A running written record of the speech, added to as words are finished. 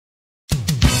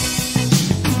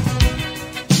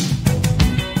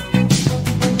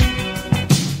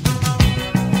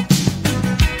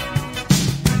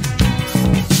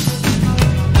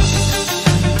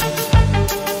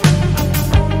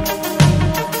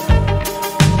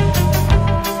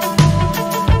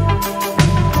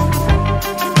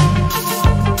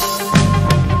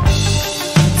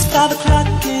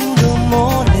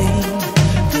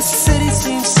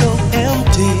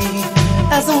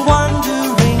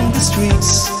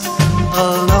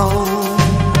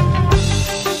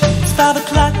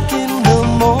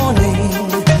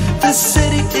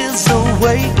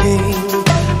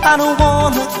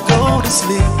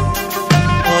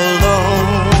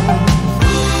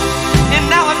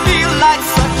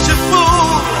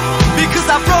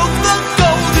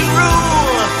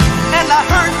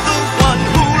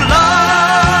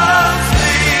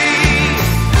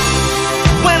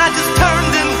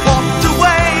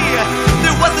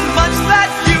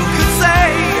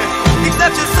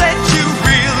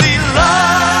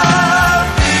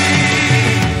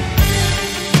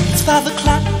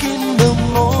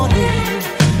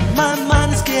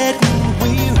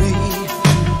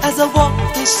I walk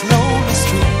this lonely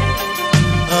street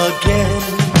again.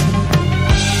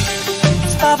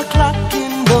 It's 5 o'clock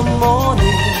in the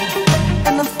morning,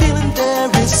 and I'm feeling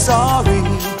very sorry,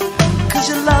 'cause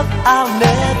your love I'll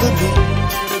never meet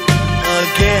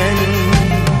again.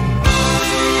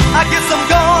 I guess I'm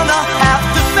gonna have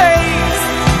to face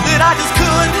that I just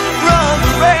couldn't run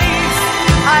the race.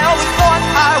 I always thought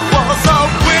I was a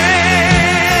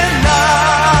winner,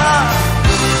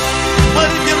 but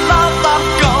if you love I'm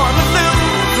gonna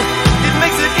lose. It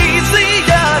makes it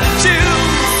easier to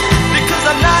choose, because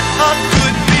I'm not a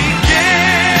good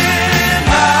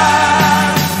beginner.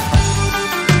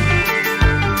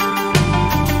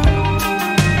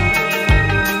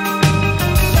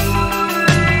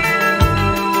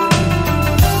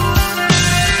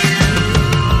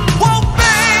 Whoa,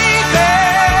 baby,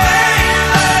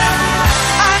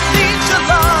 I need your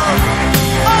love.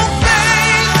 Oh,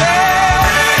 baby,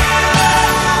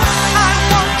 I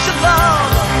want your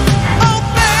love. Oh,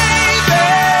 baby,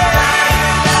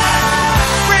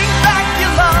 bring back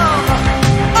your love.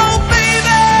 Oh,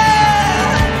 baby.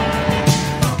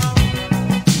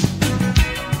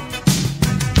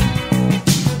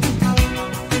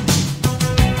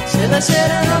 Se la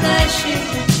sera non esci,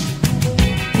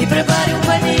 ti prepari un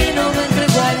panino mentre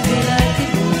guardi la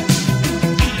TV.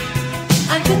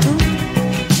 Anche tu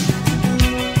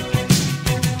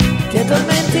ti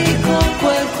addormenti con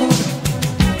qualcuno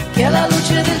che alla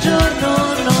luce del giorno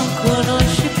non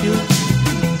conosci più.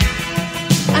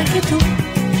 Anche tu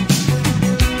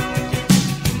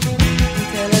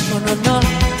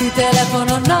ti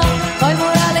telefono no, poi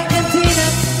morale in cantina.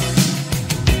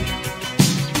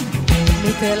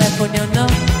 Mi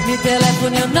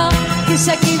telefoni o no,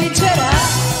 chissà chi vincerà.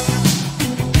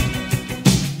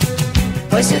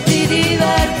 Poi se ti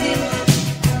diverti,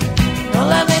 non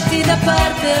la metti da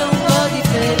parte un po' di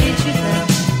felicità.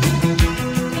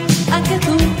 Anche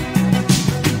tu,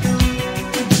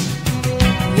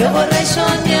 io vorrei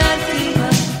sognarti, ma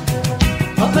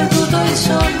ho perduto il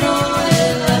sonno e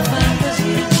la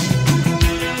fantasia.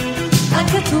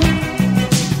 Anche tu,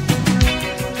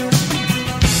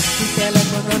 ti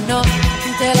telefono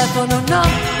no,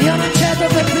 io non cedo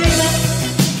per prima.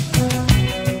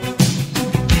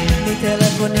 Mi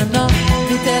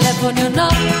telefoni o no,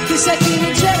 chissà chi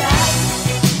vincerà.